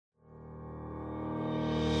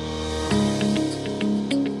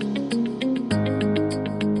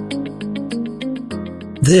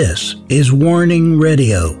This is Warning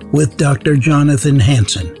Radio with Dr. Jonathan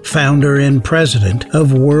Hansen, founder and president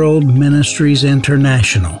of World Ministries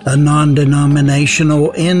International, a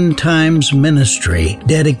non-denominational end times ministry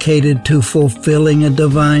dedicated to fulfilling a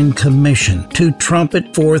divine commission to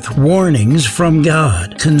trumpet forth warnings from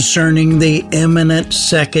God concerning the imminent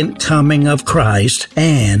second coming of Christ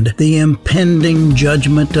and the impending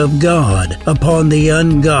judgment of God upon the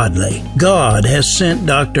ungodly. God has sent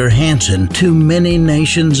Dr. Hansen to many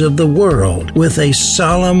nations of the world with a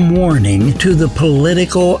solemn warning to the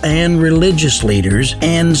political and religious leaders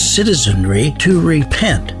and citizenry to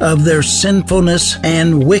repent of their sinfulness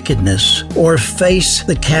and wickedness or face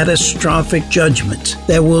the catastrophic judgments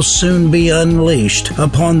that will soon be unleashed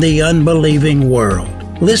upon the unbelieving world.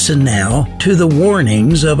 Listen now to the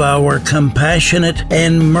warnings of our compassionate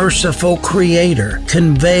and merciful Creator,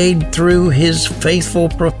 conveyed through His faithful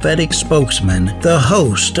prophetic spokesman, the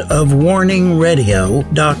host of Warning Radio,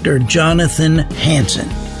 Dr. Jonathan Hansen.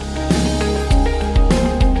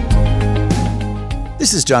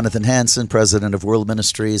 This is Jonathan Hansen, president of World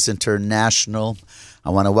Ministries International.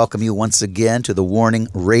 I want to welcome you once again to the Warning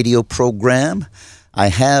Radio program. I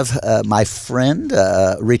have my friend,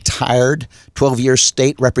 retired 12-year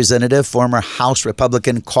state representative, former House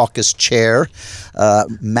Republican caucus chair,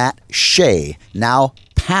 Matt Shea, now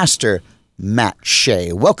Pastor Matt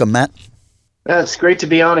Shea. Welcome, Matt. It's great to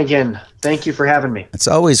be on again. Thank you for having me. It's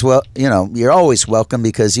always, you're always welcome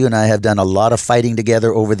because you and I have done a lot of fighting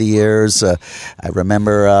together over the years. I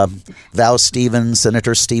remember Val Stevens,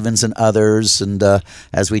 Senator Stevens, and others, and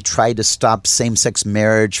as we tried to stop same-sex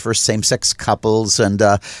marriage for same-sex couples, and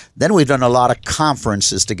then we've done a lot of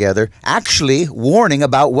conferences together, actually warning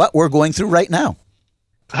about what we're going through right now.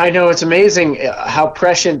 I know, it's amazing how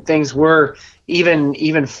prescient things were even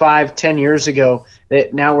 5-10 years ago,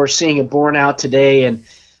 that now we're seeing it borne out today. And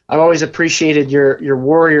I've always appreciated your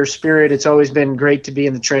warrior spirit. It's always been great to be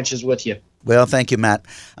in the trenches with you. Well, thank you, Matt.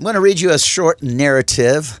 I'm going to read you a short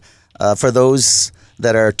narrative for those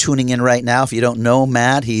that are tuning in right now. If you don't know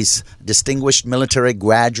Matt, he's a distinguished military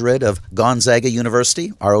graduate of Gonzaga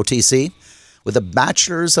University, ROTC, with a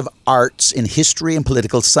Bachelor's of Arts in History and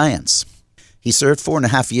Political Science. He served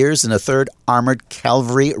 4.5 years in the 3rd Armored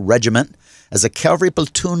Cavalry Regiment as a cavalry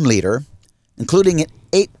platoon leader, including an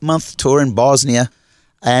 8-month tour in Bosnia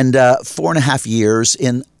and 4.5 years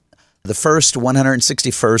in the 1st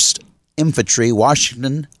 161st Infantry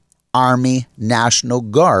Washington Army National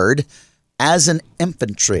Guard as an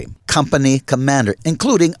infantry company commander,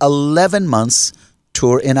 including 11 months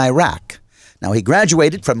tour in Iraq. Now, he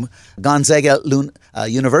graduated from Gonzaga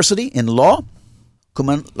University in law,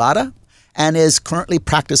 cum laude, and is currently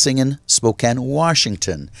practicing in Spokane,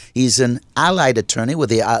 Washington. He's an allied attorney with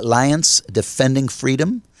the Alliance Defending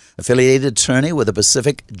Freedom, affiliated attorney with the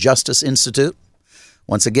Pacific Justice Institute.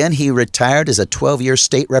 Once again, he retired as a 12-year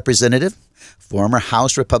state representative, former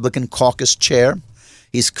House Republican caucus chair.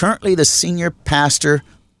 He's currently the senior pastor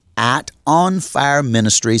at On Fire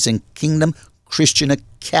Ministries in Kingdom Christian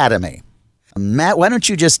Academy. Matt, why don't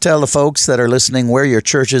you just tell the folks that are listening where your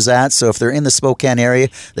church is at, so if they're in the Spokane area,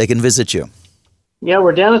 they can visit you. Yeah,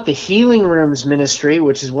 we're down at the Healing Rooms Ministry,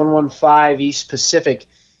 which is 115 East Pacific.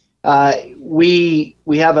 We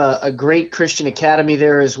have a great Christian academy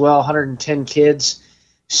there as well, 110 kids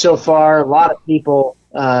so far. A lot of people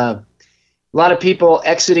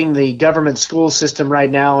exiting the government school system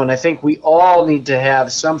right now, and I think we all need to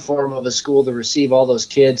have some form of a school to receive all those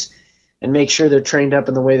kids and make sure they're trained up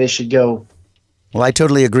in the way they should go. Well, I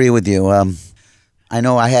totally agree with you. I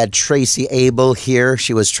know I had Tracy Abel here.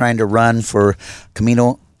 She was trying to run for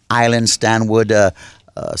Camino Island Stanwood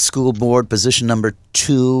School Board, position number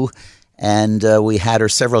 2, and we had her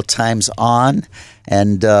several times on.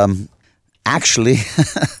 And actually,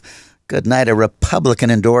 good night, a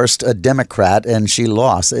Republican endorsed a Democrat, and she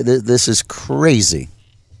lost. This is crazy.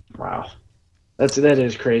 Wow, that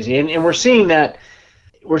is crazy, and we're seeing that.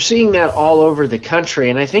 We're seeing that all over the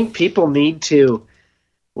country, and I think people need to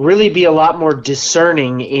really be a lot more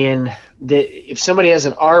discerning in that if somebody has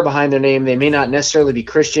an R behind their name, they may not necessarily be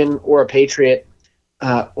Christian or a patriot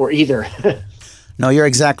or either. No, you're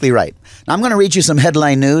exactly right. Now, I'm going to read you some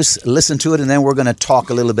headline news, listen to it, and then we're going to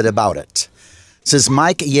talk a little bit about it. It says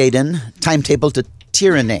Mike Yeadon, timetable to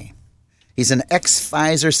tyranny. He's an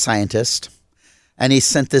ex-Pfizer scientist, and he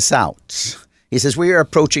sent this out. He says, we are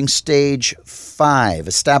approaching stage 5,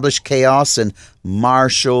 established chaos and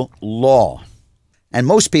martial law. And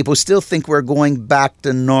most people still think we're going back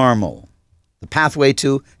to normal, the pathway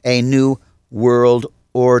to a new world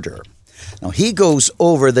order. Now, he goes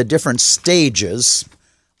over the different stages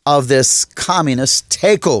of this communist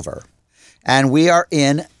takeover. And we are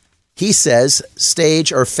in He says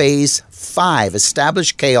stage or phase 5,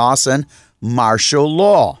 establish chaos and martial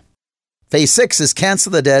law. Phase 6 is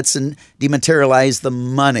cancel the debts and dematerialize the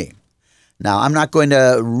money. Now, I'm not going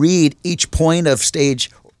to read each point of stage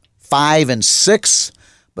 5 and 6,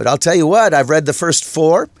 but I'll tell you what, I've read the first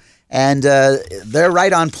 4, and they're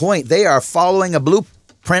right on point. They are following a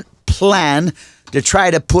blueprint plan to try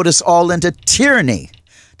to put us all into tyranny,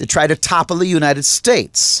 to try to topple the United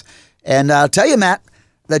States. And I'll tell you, Matt,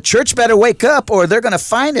 the church better wake up or they're going to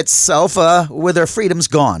find itself with their freedoms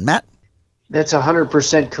gone. Matt? That's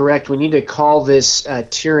 100% correct. We need to call this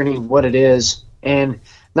tyranny what it is and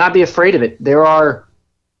not be afraid of it. There are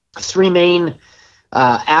 3 main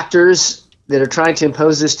actors that are trying to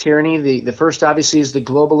impose this tyranny. The first, obviously, is the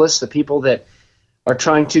globalists, the people that are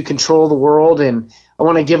trying to control the world. And I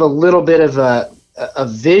want to give a little bit of a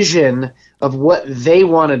vision of what they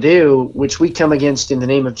want to do, which we come against in the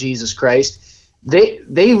name of Jesus Christ. They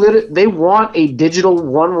want a digital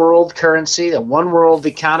one world currency, a one world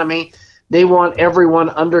economy. They want everyone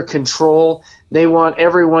under control. They want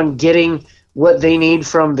everyone getting what they need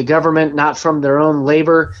from the government, not from their own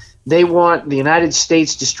labor. They want the United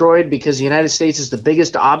States destroyed because the United States is the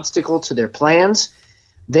biggest obstacle to their plans.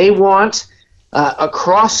 They want,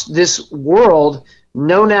 across this world,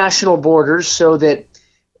 no national borders so that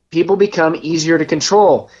people become easier to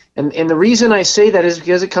control. And the reason I say that is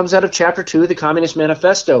because it comes out of Chapter 2 of the Communist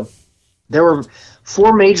Manifesto. There were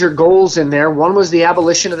 4 major goals in there. One was the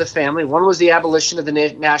abolition of the family. One was the abolition of the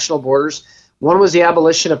national borders. One was the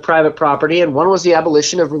abolition of private property. And one was the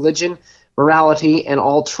abolition of religion, morality, and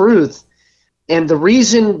all truth. And the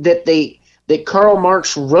reason that Karl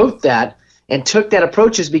Marx wrote that and took that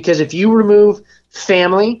approach is because if you remove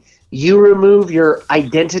family, you remove your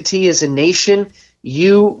identity as a nation,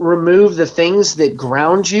 you remove the things that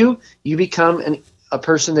ground you, you become a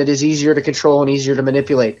person that is easier to control and easier to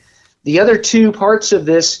manipulate. The other 2 parts of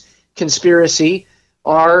this conspiracy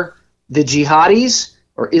are the jihadis,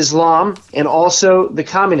 or Islam, and also the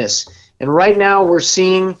communists. And right now we're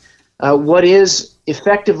seeing what is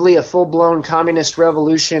effectively a full-blown communist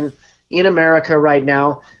revolution in America right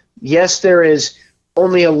now. Yes, there is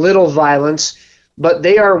only a little violence, but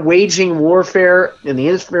they are waging warfare in the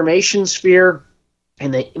information sphere, in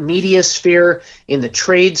the media sphere, in the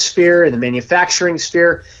trade sphere, in the manufacturing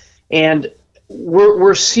sphere. And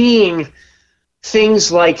we're seeing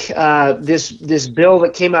things like this bill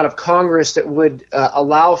that came out of Congress that would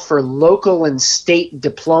allow for local and state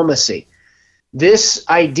diplomacy. This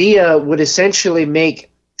idea would essentially make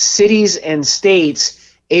cities and states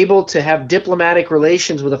able to have diplomatic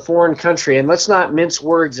relations with a foreign country. And let's not mince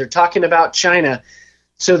words. They're talking about China,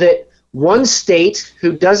 so that one state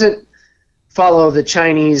who doesn't follow the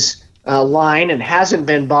Chinese line and hasn't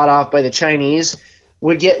been bought off by the Chinese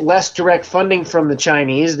would get less direct funding from the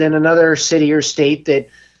Chinese than another city or state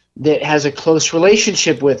that has a close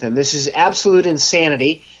relationship with them. This is absolute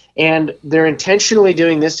insanity, and they're intentionally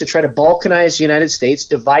doing this to try to balkanize the United States,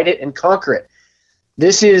 divide it, and conquer it.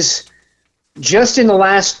 This is just in the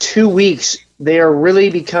last 2 weeks, they are really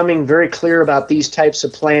becoming very clear about these types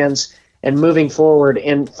of plans and moving forward.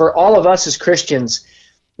 And for all of us as Christians,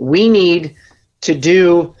 we need to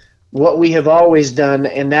do what we have always done,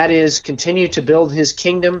 and that is continue to build his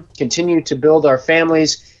kingdom, continue to build our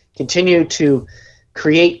families, continue to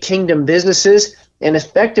create kingdom businesses, and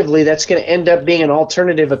effectively that's going to end up being an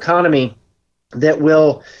alternative economy that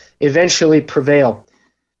will eventually prevail.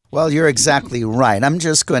 Well, you're exactly right. I'm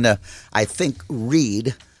just going to, I think,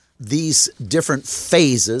 read these different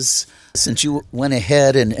phases. Since you went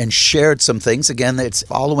ahead and shared some things, again, it's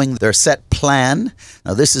following their set plan.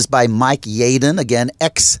 Now, this is by Mike Yaden, again,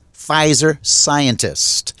 ex-Pfizer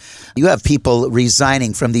scientist. You have people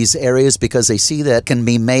resigning from these areas because they see that can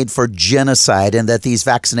be made for genocide and that these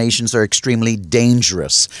vaccinations are extremely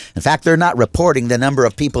dangerous. In fact, they're not reporting the number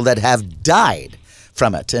of people that have died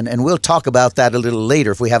from it. And we'll talk about that a little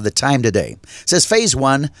later if we have the time today. It says phase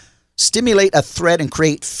 1, stimulate a threat and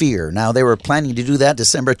create fear. Now, they were planning to do that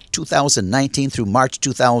December 2019 through March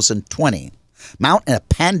 2020. Mount a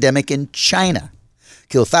pandemic in China.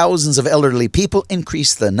 Kill thousands of elderly people.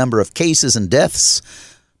 Increase the number of cases and deaths.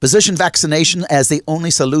 Position vaccination as the only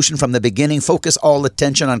solution from the beginning. Focus all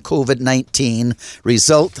attention on COVID-19.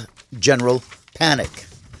 Result, general panic.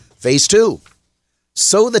 Phase 2.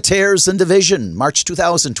 Sow the tares and division. March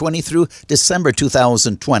 2020 through December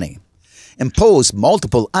 2020. Impose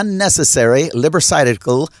multiple unnecessary,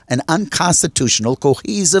 libertical, and unconstitutional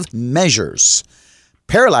cohesive measures.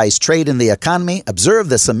 Paralyze trade in the economy. Observe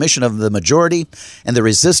the submission of the majority and the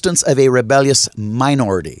resistance of a rebellious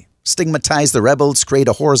minority. Stigmatize the rebels. Create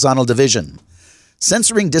a horizontal division.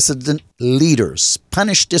 censoring dissident leaders,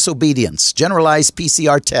 punish disobedience, generalize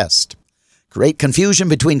PCR test, create confusion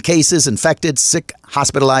between cases, infected, sick,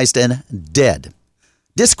 hospitalized, and dead,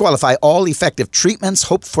 disqualify all effective treatments,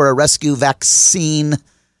 hope for a rescue vaccine,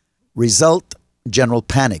 result, general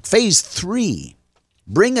panic. Phase 3,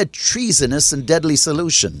 bring a treasonous and deadly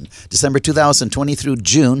solution, December 2020 through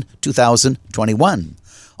June 2021.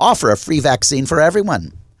 Offer a free vaccine for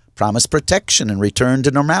everyone. Promise protection and return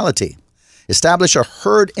to normality. Establish a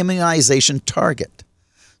herd immunization target.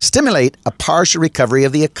 Stimulate a partial recovery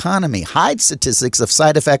of the economy. Hide statistics of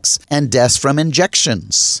side effects and deaths from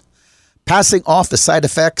injections. Passing off the side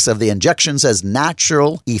effects of the injections as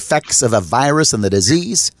natural effects of a virus and the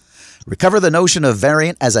disease. Recover the notion of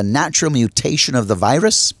variant as a natural mutation of the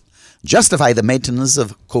virus. Justify the maintenance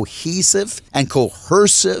of cohesive and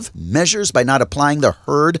coercive measures by not applying the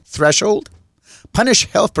herd threshold. Punish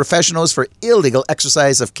health professionals for illegal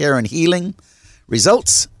exercise of care and healing.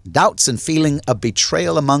 Results, doubts and feeling of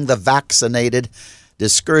betrayal among the vaccinated.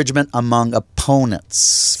 Discouragement among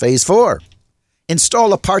opponents. Phase 4.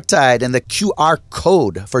 Install apartheid and the QR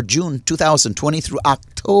code for June 2020 through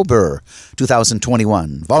October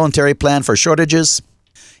 2021. Voluntary plan for shortages.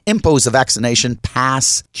 Impose a vaccination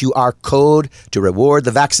pass QR code to reward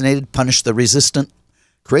the vaccinated, punish the resistant.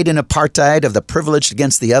 Create an apartheid of the privileged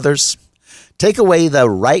against the others. Take away the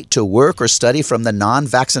right to work or study from the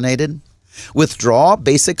non-vaccinated. Withdraw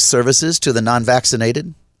basic services to the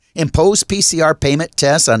non-vaccinated. Impose PCR payment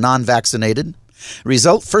tests on non-vaccinated.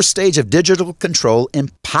 Result, first stage of digital control,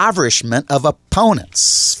 impoverishment of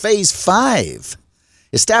opponents. Phase 5.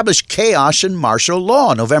 Establish chaos and martial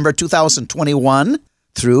law, November 2021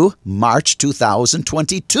 through March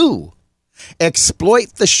 2022.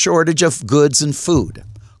 Exploit the shortage of goods and food.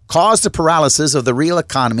 Cause the paralysis of the real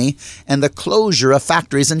economy and the closure of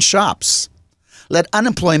factories and shops. Let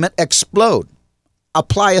unemployment explode.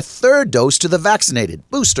 Apply a third dose to the vaccinated,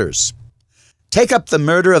 boosters. Take up the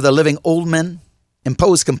murder of the living old men.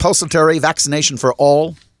 Impose compulsory vaccination for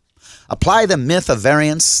all. Apply the myth of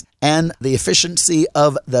variance and the efficiency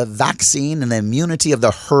of the vaccine and the immunity of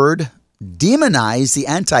the herd. Demonize the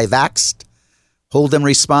anti-vaxxed. Hold them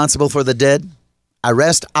responsible for the dead.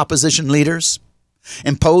 Arrest opposition leaders.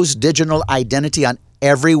 Impose digital identity on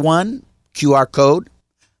everyone, QR code,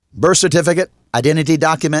 birth certificate, identity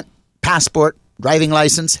document, passport, driving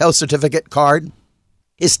license, health certificate, card.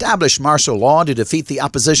 Establish martial law to defeat the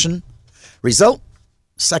opposition. Result,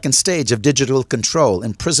 second stage of digital control,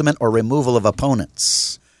 imprisonment or removal of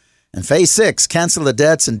opponents. And phase 6, cancel the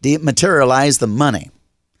debts and dematerialize the money.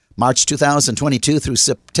 March 2022 through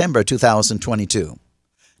September 2022.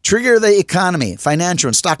 Trigger the economy, financial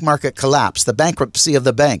and stock market collapse, the bankruptcy of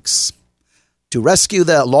the banks. To rescue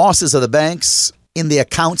the losses of the banks in the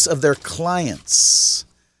accounts of their clients.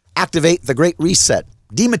 Activate the Great Reset.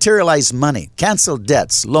 Dematerialize money. Cancel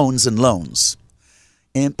debts, loans, and loans.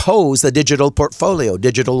 Impose the digital portfolio,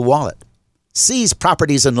 digital wallet. Seize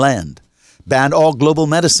properties and land. Ban all global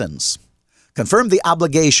medicines. Confirm the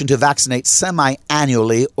obligation to vaccinate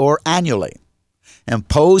semi-annually or annually.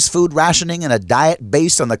 Impose food rationing and a diet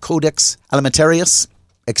based on the Codex Alimentarius.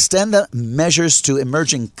 Extend the measures to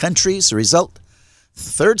emerging countries. Result,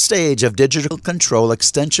 third stage of digital control,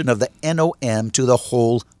 extension of the NOM to the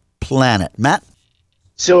whole planet. Matt?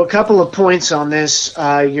 So a couple of points on this.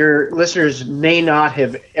 Your listeners may not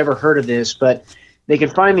have ever heard of this, but they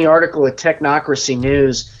can find the article at Technocracy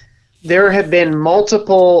News. There have been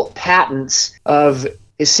multiple patents of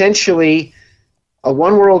essentially a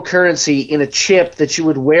one-world currency in a chip that you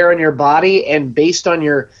would wear on your body, and based on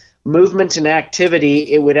your movement and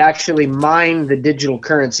activity, it would actually mine the digital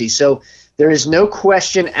currency. So there is no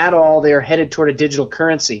question at all they are headed toward a digital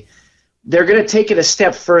currency. They're going to take it a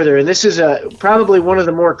step further, and this is probably one of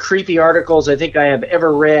the more creepy articles I think I have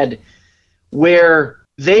ever read, where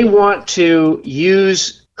they want to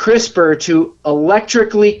use CRISPR to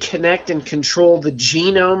electrically connect and control the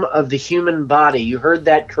genome of the human body. You heard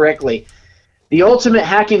that correctly. The ultimate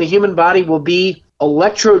hacking the human body will be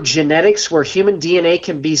electrogenetics, where human DNA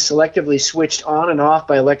can be selectively switched on and off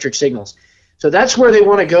by electric signals. So that's where they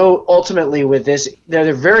want to go ultimately with this.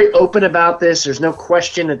 They're very open about this. There's no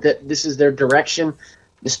question that this is their direction,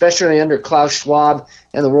 especially under Klaus Schwab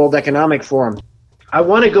and the World Economic Forum. I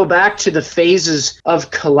want to go back to the phases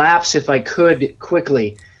of collapse, if I could,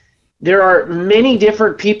 quickly. There are many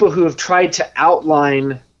different people who have tried to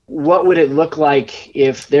outline what would it look like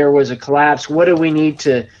if there was a collapse. What do we need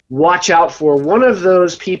to watch out for? One of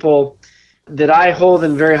those people that I hold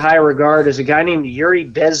in very high regard is a guy named Yuri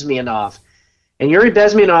Bezmenov. And Yuri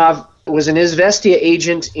Bezmenov was an Izvestia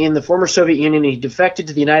agent in the former Soviet Union. He defected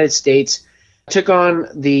to the United States took on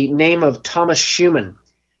the name of Thomas Schuman.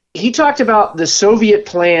 He talked about the Soviet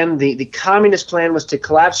plan, the communist plan was to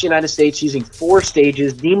collapse the United States using 4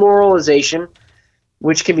 stages: demoralization,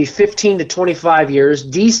 which can be 15 to 25 years,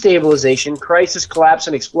 destabilization, crisis, collapse,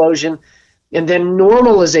 and explosion, and then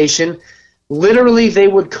normalization. Literally, they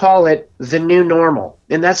would call it the new normal.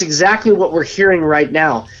 And that's exactly what we're hearing right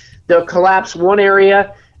now. They'll collapse one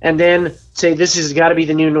area and then say this has got to be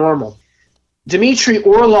the new normal. Dmitry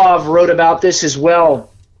Orlov wrote about this as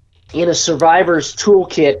well in a survivor's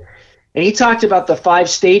toolkit. And he talked about the 5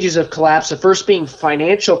 stages of collapse, the first being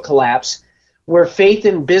financial collapse, where faith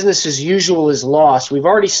in business as usual is lost. We've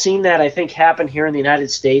already seen that, I think, happen here in the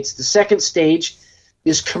United States. The second stage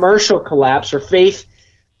is commercial collapse, or faith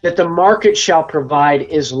that the market shall provide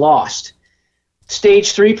is lost.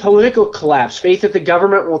 Stage 3, political collapse. Faith that the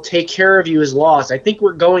government will take care of you is lost. I think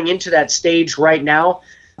we're going into that stage right now.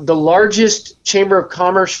 The largest chamber of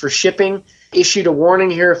commerce for shipping issued a warning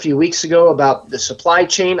here a few weeks ago about the supply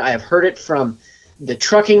chain. I have heard it from the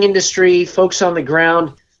trucking industry, folks on the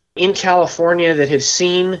ground in California that have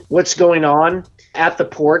seen what's going on at the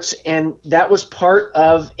ports, and that was part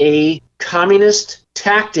of a communist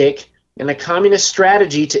tactic and a communist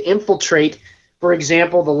strategy to infiltrate, for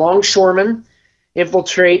example, the longshoremen,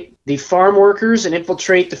 infiltrate the farm workers, and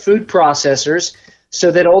infiltrate the food processors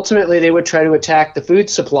so that ultimately they would try to attack the food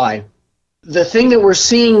supply. The thing that we're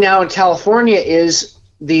seeing now in California is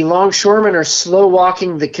the longshoremen are slow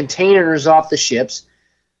walking the containers off the ships.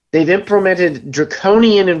 They've implemented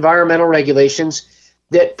draconian environmental regulations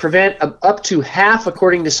that prevent up to half,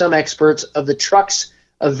 according to some experts, of the trucks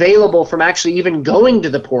available from actually even going to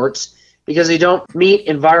the ports because they don't meet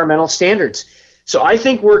environmental standards. So I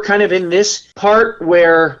think we're kind of in this part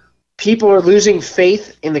where people are losing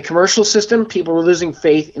faith in the commercial system, people are losing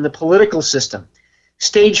faith in the political system.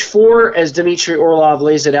 Stage 4, as Dmitry Orlov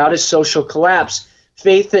lays it out, is social collapse.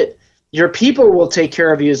 Faith that your people will take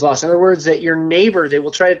care of you is lost. In other words, that your neighbor, they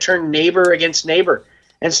will try to turn neighbor against neighbor.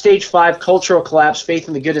 And stage 5, cultural collapse, faith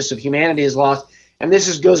in the goodness of humanity is lost. And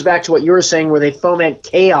this goes back to what you were saying, where they foment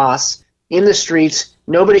chaos in the streets.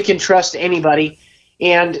 Nobody can trust anybody.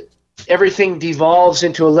 And everything devolves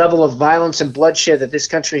into a level of violence and bloodshed that this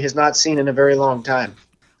country has not seen in a very long time.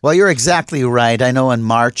 Well, you're exactly right. I know in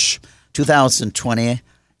March 2020,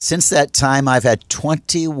 since that time, I've had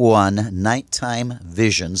 21 nighttime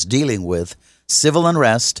visions dealing with civil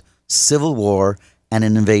unrest, civil war, and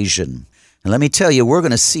an invasion. And let me tell you, we're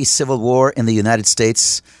going to see civil war in the United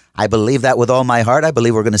States. I believe that with all my heart. I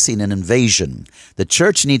believe we're going to see an invasion. The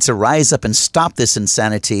church needs to rise up and stop this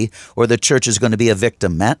insanity, or the church is going to be a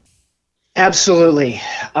victim, Matt. Absolutely.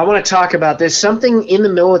 I want to talk about this. Something in the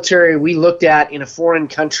military we looked at in a foreign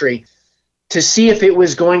country to see if it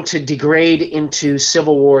was going to degrade into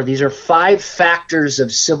civil war. These are 5 factors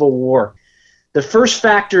of civil war. The first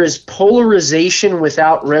factor is polarization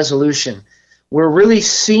without resolution. We're really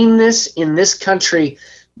seeing this in this country,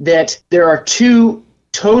 that there are 2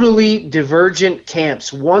 totally divergent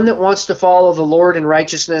camps, one that wants to follow the Lord in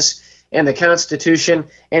righteousness and the Constitution,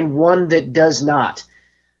 and one that does not.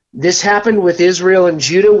 This happened with Israel and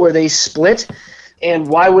Judah, where they split, and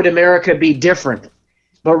why would America be different?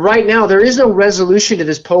 But right now, there is no resolution to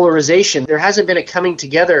this polarization. There hasn't been a coming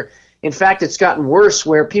together. In fact, it's gotten worse,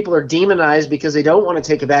 where people are demonized because they don't want to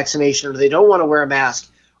take a vaccination, or they don't want to wear a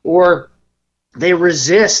mask, or they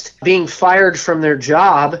resist being fired from their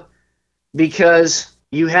job because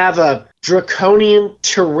you have a draconian,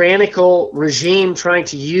 tyrannical regime trying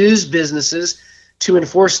to use businesses to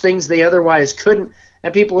enforce things they otherwise couldn't.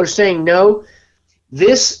 And people are saying, no,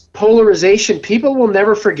 this polarization, people will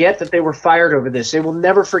never forget that they were fired over this. They will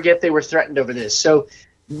never forget they were threatened over this. So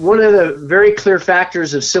one of the very clear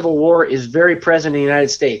factors of civil war is very present in the United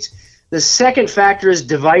States. The second factor is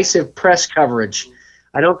divisive press coverage.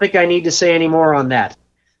 I don't think I need to say any more on that.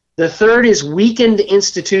 The third is weakened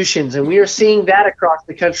institutions, and we are seeing that across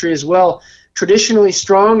the country as well. Traditionally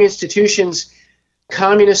strong institutions,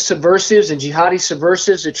 communist subversives and jihadi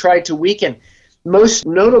subversives have tried to weaken. Most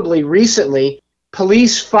notably recently,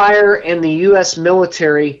 police, fire, and the U.S.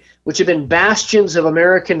 military, which have been bastions of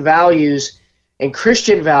American values and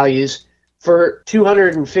Christian values for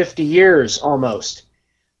 250 years almost.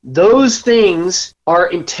 Those things are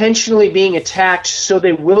intentionally being attacked, so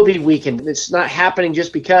they will be weakened. It's not happening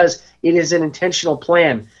just because it is an intentional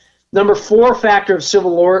plan. Number 4 factor of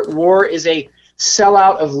civil war is a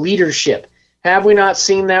sellout of leadership. Have we not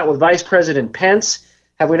seen that with Vice President Pence?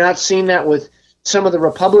 Have we not seen that with some of the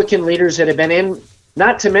Republican leaders that have been in,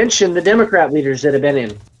 not to mention the Democrat leaders that have been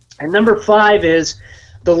in? And number 5 is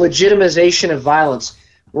the legitimization of violence.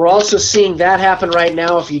 We're also seeing that happen right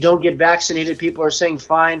now. If you don't get vaccinated, people are saying,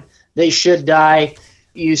 fine, they should die.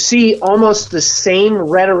 You see almost the same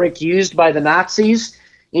rhetoric used by the Nazis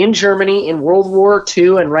in Germany in World War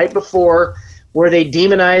II and right before, where they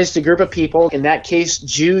demonized a group of people, in that case,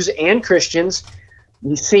 Jews and Christians.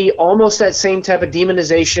 You see almost that same type of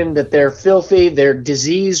demonization, that they're filthy, they're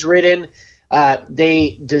disease-ridden,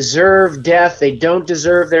 they deserve death, they don't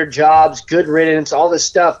deserve their jobs, good riddance, all this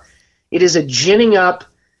stuff. It is a ginning up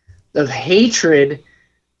of hatred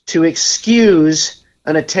to excuse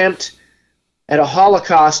an attempt at a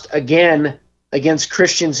Holocaust again against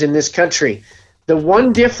Christians in this country. The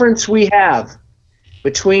one difference we have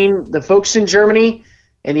between the folks in Germany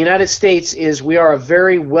and the United States is we are a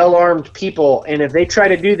very well-armed people, and if they try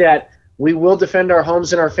to do that, we will defend our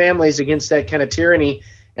homes and our families against that kind of tyranny,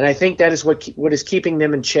 and I think that is what is keeping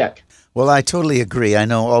them in check. Well, I totally agree. I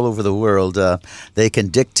know all over the world they can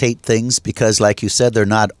dictate things because, like you said, they're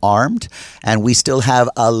not armed, and we still have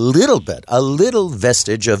a little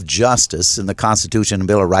vestige of justice in the Constitution and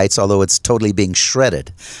Bill of Rights, although it's totally being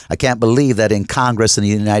shredded. I can't believe that in Congress in the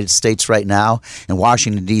United States right now, in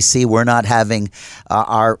Washington, D.C., we're not having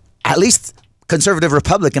our, at least conservative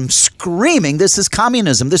Republicans, screaming, this is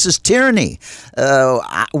communism, this is tyranny.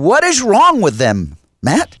 What is wrong with them,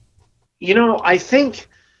 Matt? You know, I think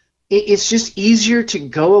it's just easier to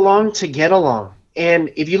go along to get along. And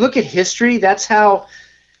if you look at history, that's how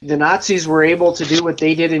the Nazis were able to do what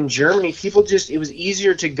they did in Germany. It was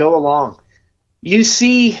easier to go along. You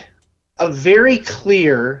see a very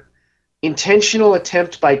clear, intentional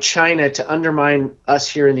attempt by China to undermine us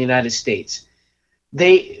here in the United States.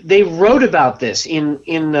 They wrote about this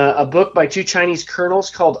in a book by two Chinese colonels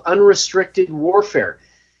called Unrestricted Warfare.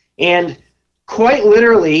 And quite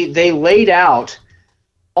literally, they laid out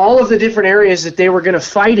all of the different areas that they were going to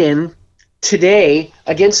fight in today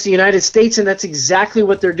against the United States, and that's exactly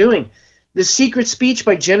what they're doing. The secret speech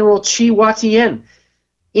by General Chi Huatien.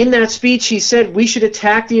 In that speech, he said we should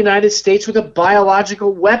attack the United States with a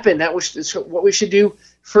biological weapon. That was what we should do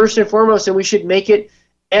first and foremost, and we should make it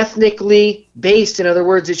ethnically based. In other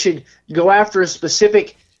words, it should go after a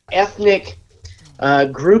specific ethnic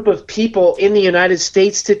group of people in the United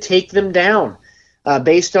States to take them down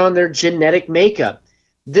based on their genetic makeup.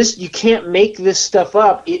 You can't make this stuff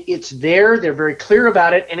up. It's there. They're very clear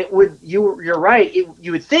about it, and you're right.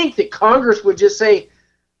 You would think that Congress would just say,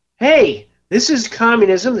 "Hey, this is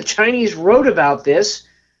communism. The Chinese wrote about this.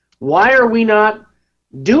 Why are we not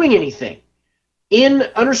doing anything?" In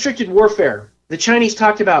Unrestricted Warfare, the Chinese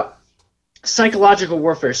talked about psychological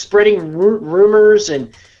warfare, spreading rumors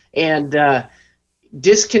and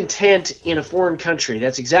discontent in a foreign country.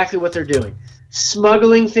 That's exactly what they're doing.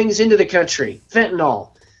 Smuggling things into the country,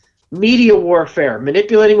 fentanyl, media warfare,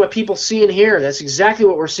 manipulating what people see and hear. That's exactly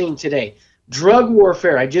what we're seeing today. Drug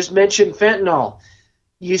warfare, I just mentioned fentanyl.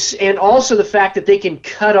 And also the fact that they can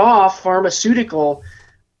cut off pharmaceutical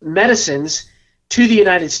medicines to the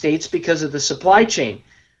United States because of the supply chain.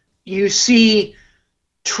 You see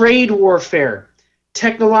trade warfare,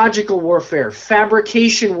 technological warfare,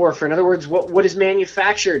 fabrication warfare. In other words, what is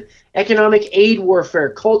manufactured, economic aid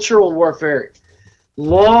warfare, cultural warfare,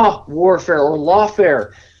 law warfare or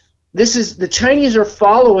lawfare. The Chinese are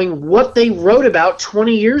following what they wrote about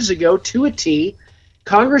 20 years ago to a T.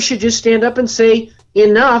 Congress should just stand up and say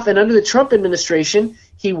enough. And under the Trump administration,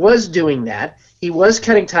 he was doing that. He was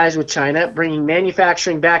cutting ties with China, bringing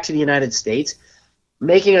manufacturing back to the United States,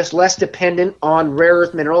 making us less dependent on rare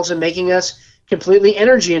earth minerals and making us completely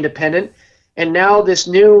energy independent. And now this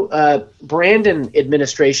new Brandon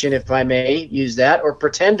administration, if I may use that, or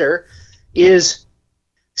pretender, is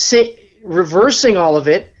reversing all of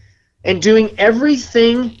it and doing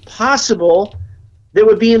everything possible that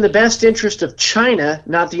would be in the best interest of China,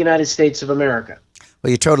 not the United States of America. Well,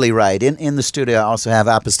 you're totally right. In the studio, I also have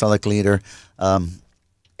Apostolic Leader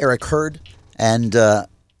Eric Hurd. And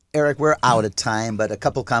Eric, we're out of time, but a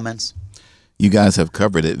couple comments. You guys have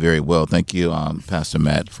covered it very well. Thank you, Pastor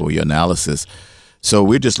Matt, for your analysis. So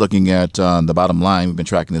we're just looking at the bottom line. We've been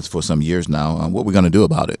tracking this for some years now. What we're going to do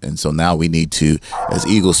about it. And so now we need to, as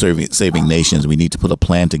Eagle Saving Nations, we need to put a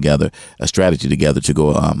plan together, a strategy together to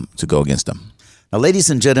go against them. Now, ladies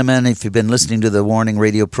and gentlemen, if you've been listening to the Warning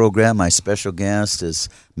Radio program, my special guest is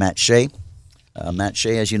Matt Shea. Matt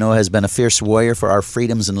Shea, as you know, has been a fierce warrior for our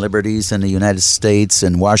freedoms and liberties in the United States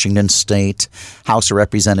and Washington State, House of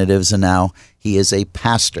Representatives, and now he is a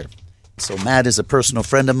pastor. So Matt is a personal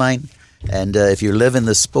friend of mine, and if you live in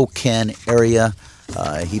the Spokane area,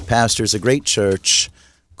 he pastors a great church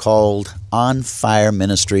called On Fire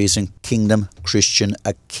Ministries and Kingdom Christian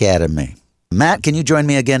Academy. Matt, can you join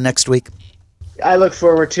me again next week? I look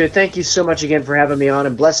forward to it. Thank you so much again for having me on,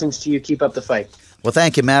 and blessings to you. Keep up the fight. Well,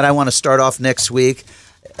 thank you, Matt. I want to start off next week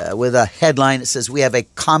with a headline that says, "We have a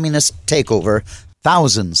communist takeover.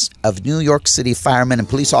 Thousands of New York City firemen and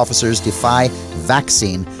police officers defy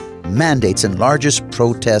vaccine mandates in largest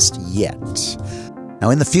protest yet."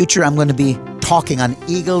 Now, in the future, I'm going to be talking on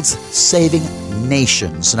Eagles Saving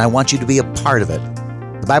Nations, and I want you to be a part of it.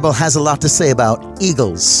 The Bible has a lot to say about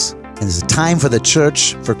eagles, and it's a time for the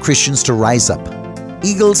church, for Christians to rise up.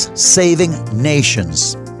 Eagles Saving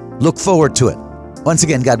Nations. Look forward to it. Once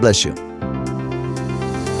again, God bless you.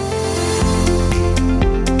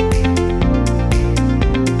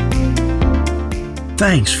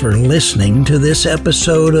 Thanks for listening to this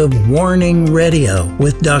episode of Warning Radio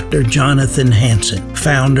with Dr. Jonathan Hansen,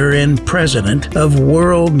 founder and president of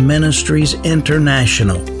World Ministries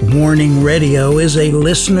International. Warning Radio is a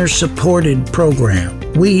listener-supported program.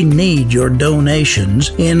 We need your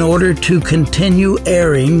donations in order to continue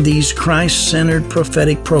airing these Christ-centered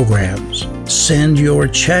prophetic programs. Send your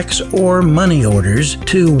checks or money orders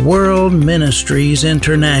to World Ministries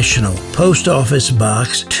International, Post Office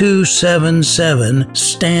Box 277,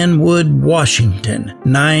 Stanwood, Washington,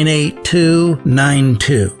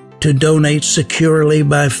 98292. To donate securely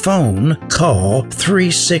by phone, call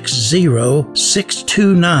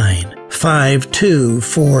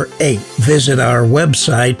 360-629-5248. Visit our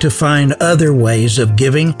website to find other ways of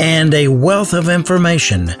giving and a wealth of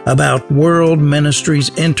information about World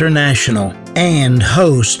Ministries International and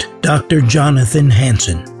host Dr. Jonathan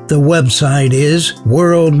Hansen. The website is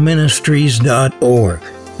worldministries.org.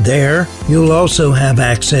 There, you'll also have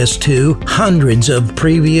access to hundreds of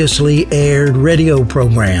previously aired radio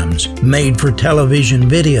programs, made-for-television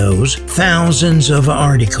videos, thousands of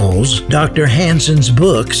articles, Dr. Hansen's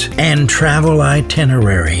books, and travel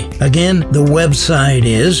itinerary. Again, the website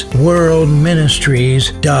is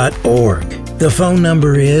worldministries.org. The phone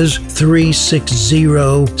number is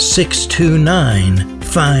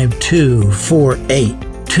 360-629-5248.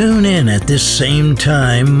 Tune in at this same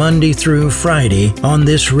time, Monday through Friday, on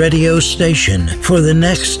this radio station for the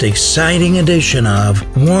next exciting edition of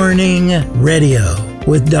Warning Radio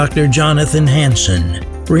with Dr. Jonathan Hansen.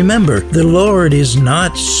 Remember, the Lord is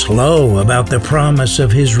not slow about the promise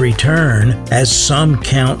of His return, as some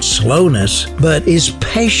count slowness, but is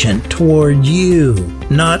patient toward you,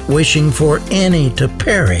 not wishing for any to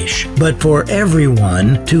perish, but for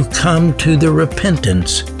everyone to come to the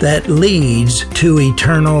repentance that leads to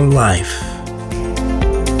eternal life.